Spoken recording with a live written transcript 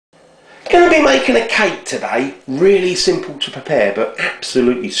Going to be making a cake today, really simple to prepare but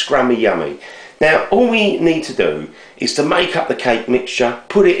absolutely scrummy yummy. Now all we need to do is to make up the cake mixture,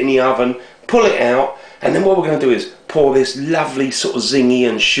 put it in the oven, pull it out, and then what we're going to do is pour this lovely sort of zingy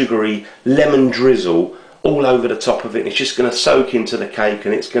and sugary lemon drizzle all over the top of it, and it's just going to soak into the cake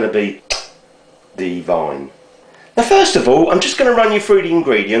and it's going to be divine. Now first of all, I'm just going to run you through the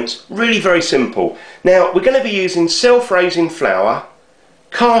ingredients, really very simple. Now we're going to be using self-raising flour,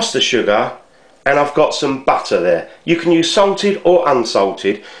 caster sugar, and I've got some butter there. You can use salted or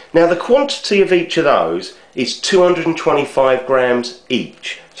unsalted. Now the quantity of each of those is 225 grams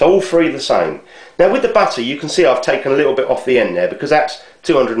each, so all three the same. Now with the butter, you can see I've taken a little bit off the end there because that's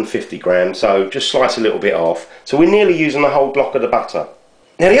 250 grams, so just slice a little bit off. So we're nearly using the whole block of the butter.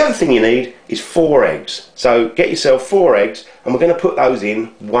 Now the other thing you need is 4 eggs, so get yourself 4 eggs and we're going to put those in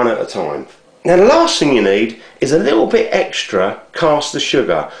one at a time. Now the last thing you need is a little bit extra caster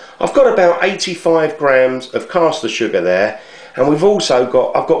sugar. I've got about 85 grams of caster sugar there, and I've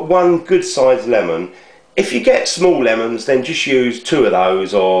got one good sized lemon. If you get small lemons, then just use 2 of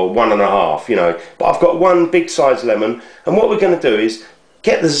those or 1.5, you know, but I've got one big sized lemon, and what we're going to do is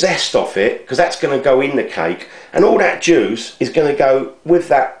get the zest off it, because that's going to go in the cake, and all that juice is going to go with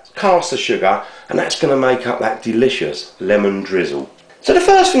that caster sugar, and that's going to make up that delicious lemon drizzle. So the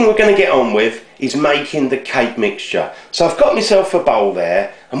first thing we're going to get on with is making the cake mixture. So I've got myself a bowl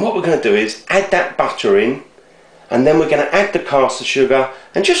there, and what we're going to do is add that butter in, and then we're going to add the caster sugar,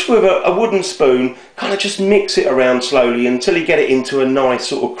 and just with a wooden spoon kind of just mix it around slowly until you get it into a nice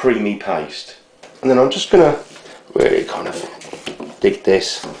sort of creamy paste. And then I'm just going to really kind of dig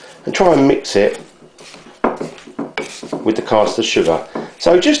this and try and mix it with the caster sugar.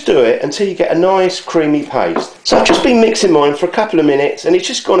 So just do it until you get a nice creamy paste. So I've just been mixing mine for a couple of minutes and it's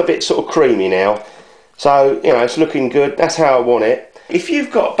just gone a bit sort of creamy now. So, you know, it's looking good. That's how I want it. If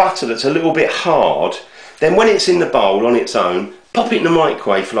you've got butter that's a little bit hard, then when it's in the bowl on its own, pop it in the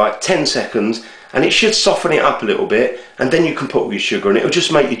microwave for like 10 seconds and it should soften it up a little bit, and then you can put all your sugar and it'll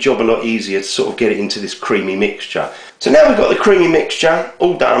just make your job a lot easier to sort of get it into this creamy mixture. So now we've got the creamy mixture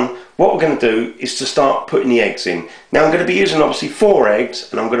all done, what we're going to do is to start putting the eggs in. Now I'm going to be using obviously 4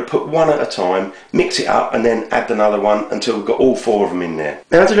 eggs, and I'm going to put one at a time, mix it up and then add another one until we've got all 4 of them in there.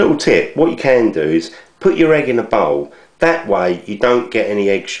 Now as a little tip, what you can do is put your egg in a bowl. That way you don't get any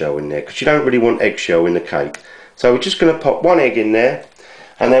eggshell in there, because you don't really want eggshell in the cake. So we're just going to pop 1 egg in there,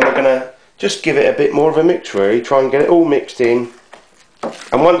 and then we're going to just give it a bit more of a mix really, try and get it all mixed in.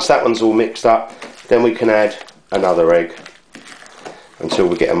 And once that one's all mixed up, then we can add another egg until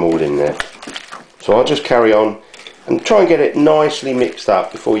we get them all in there. So I'll just carry on and try and get it nicely mixed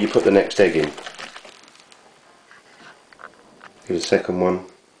up before you put the next egg in. Give the second one.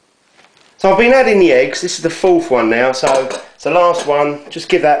 So I've been adding the eggs, this is the 4th one now, so it's the last one. Just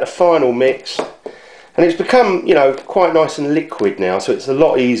give that the final mix. And it's become, you know, quite nice and liquid now, so it's a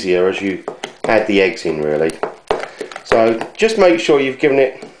lot easier as you add the eggs in really. So just make sure you've given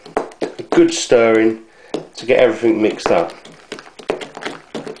it a good stirring to get everything mixed up.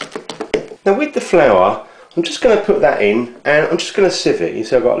 Now with the flour, I'm just going to put that in and I'm just going to sieve it. You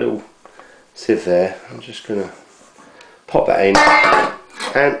see I've got a little sieve there. I'm just going to pop that in,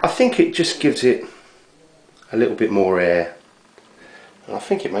 and I think it just gives it a little bit more air, and I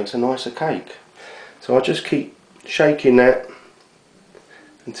think it makes a nicer cake. So I'll just keep shaking that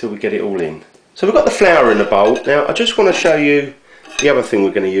until we get it all in. So we've got the flour in the bowl. Now I just want to show you the other thing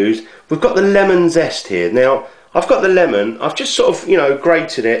we're going to use. We've got the lemon zest here. Now I've got the lemon, I've just sort of, you know,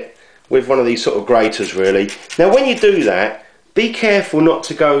 grated it with one of these sort of graters really. Now when you do that, be careful not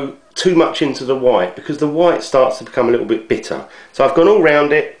to go too much into the white, because the white starts to become a little bit bitter. So I've gone all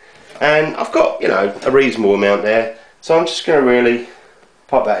round it and I've got, you know, a reasonable amount there. So I'm just going to really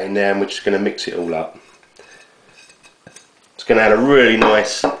pop that in there and we're just going to mix it all up. It's going to add a really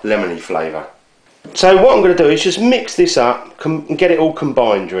nice lemony flavour. So what I'm going to do is just mix this up and get it all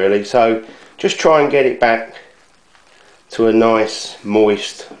combined really. So just try and get it back to a nice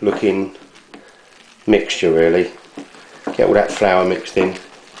moist looking mixture really. Get all that flour mixed in.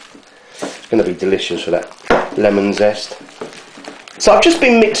 It's going to be delicious with that lemon zest. So I've just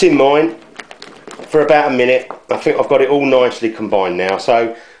been mixing mine for about a minute. I think I've got it all nicely combined now.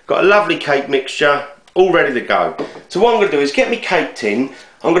 So got a lovely cake mixture all ready to go. So what I'm going to do is get my cake tin.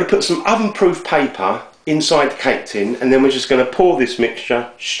 I'm going to put some oven proof paper inside the cake tin, and then we're just going to pour this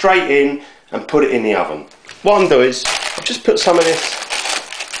mixture straight in and put it in the oven. What I'm doing is I've just put some of this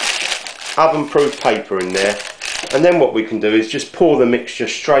oven proof paper in there, and then what we can do is just pour the mixture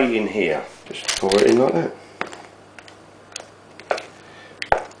straight in here. Just pour it in like that.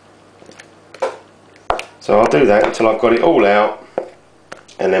 So I'll do that until I've got it all out,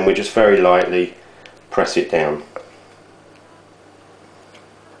 and then we just very lightly press it down.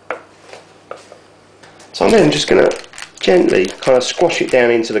 So I'm then just going to gently kind of squash it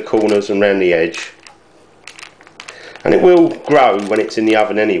down into the corners and round the edge, and it will grow when it's in the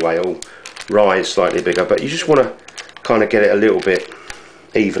oven anyway. It'll rise slightly bigger, but you just want to kind of get it a little bit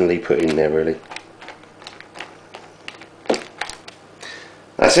evenly put in there really.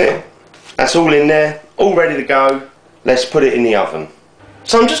 That's it. That's all in there, all ready to go. Let's put it in the oven.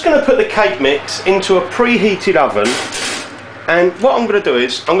 So I'm just going to put the cake mix into a preheated oven, and what I'm going to do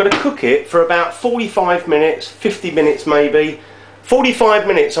is I'm going to cook it for about 45 minutes, 50 minutes maybe. 45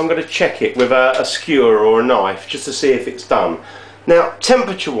 minutes I'm going to check it with a skewer or a knife just to see if it's done. Now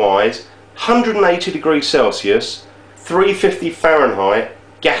temperature wise, 180 degrees Celsius, 350 Fahrenheit,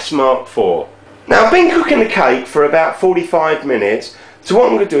 gas mark 4. Now I've been cooking the cake for about 45 minutes, so what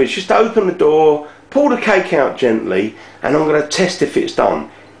I'm going to do is just open the door, pull the cake out gently, and I'm going to test if it's done.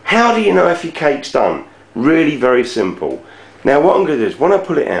 How do you know if your cake's done? Really very simple. Now what I'm going to do is when I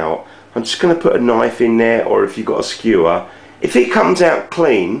pull it out, I'm just going to put a knife in there, or if you've got a skewer. If it comes out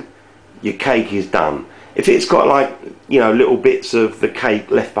clean, your cake is done. If it's got, like, you know, little bits of the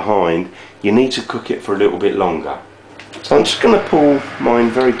cake left behind, you need to cook it for a little bit longer. So I'm just going to pull mine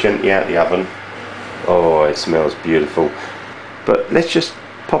very gently out of the oven. Oh, it smells beautiful. But let's just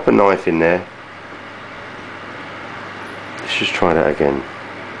pop a knife in there. Let's just try that again.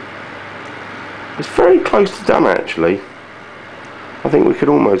 It's very close to done actually. I think we could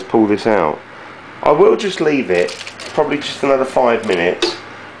almost pull this out. I will just leave it probably just another 5 minutes.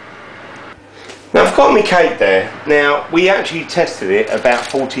 Now I've got my cake there. Now we actually tested it about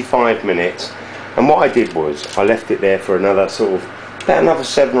 45 minutes, and what I did was I left it there for another about another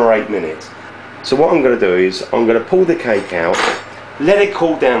 7 or 8 minutes. So what I'm going to do is I'm going to pull the cake out, let it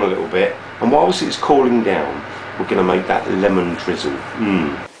cool down a little bit, and whilst it's cooling down we're going to make that lemon drizzle.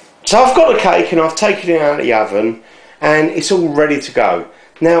 So I've got the cake and I've taken it out of the oven and it's all ready to go.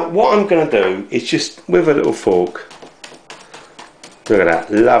 Now what I'm going to do is just with a little fork, look at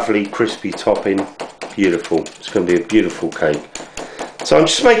that lovely crispy topping, beautiful. It's going to be a beautiful cake. So I'm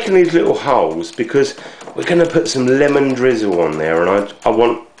just making these little holes because we're going to put some lemon drizzle on there, and I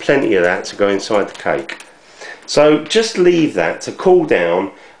want plenty of that to go inside the cake. So just leave that to cool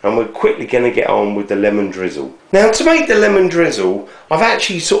down and we're quickly going to get on with the lemon drizzle. Now to make the lemon drizzle, I've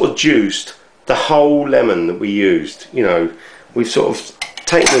actually sort of juiced the whole lemon that we used. You know, we've sort of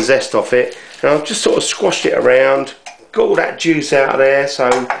taken the zest off it and I've just sort of squashed it around, got all that juice out of there. So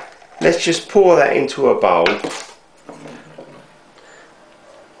let's just pour that into a bowl.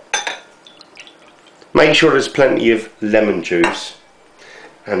 Make sure there's plenty of lemon juice,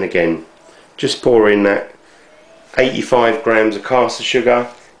 and again just pour in that 85 grams of caster sugar,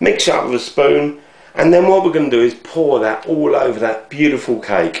 mix it up with a spoon, and then what we're going to do is pour that all over that beautiful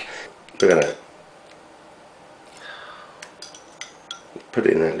cake. Look at that. Put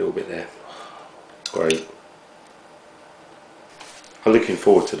it in there a little bit there. Great. I'm looking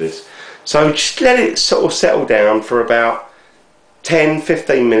forward to this. So just let it sort of settle down for about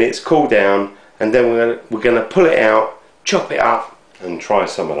 10-15 minutes, cool down, and then we're going to pull it out, chop it up and try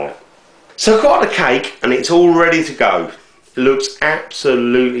some of that. So I've got the cake and it's all ready to go. It looks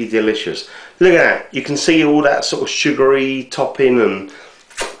absolutely delicious. Look at that. You can see all that sort of sugary topping, and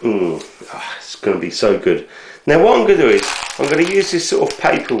it's going to be so good. Now what I'm going to do is I'm going to use this sort of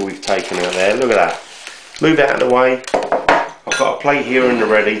paper we've taken out there. Look at that. Move it out of the way. I've got a plate here and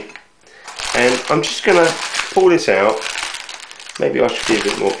ready, and I'm just going to pull this out. Maybe I should be a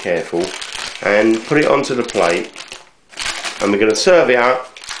bit more careful, and put it onto the plate, and we're going to serve it up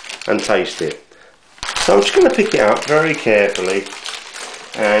and taste it. So I'm just going to pick it up very carefully,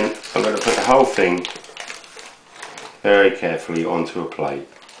 and I'm going to put the whole thing very carefully onto a plate.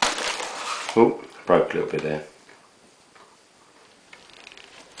 Oh, broke a little bit there.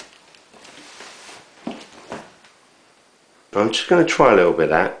 I'm just going to try a little bit of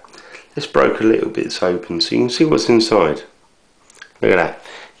that. This broke a little bit open so you can see what's inside. Look at that.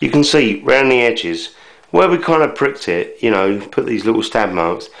 You can see round the edges where we kind of pricked it, you know, put these little stab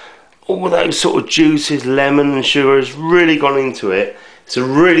marks. All those sort of juices, lemon and sugar has really gone into it. It's a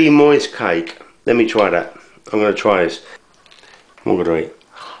really moist cake. Let me try that. I'm going to try this. I'm going to eat.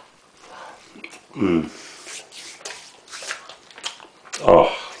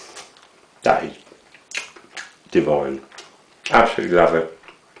 Oh, that is divine. Absolutely love it.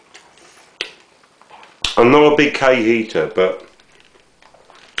 I'm not a big cake eater, but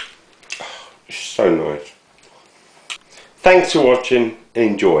it's so nice. Thanks for watching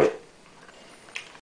and enjoy.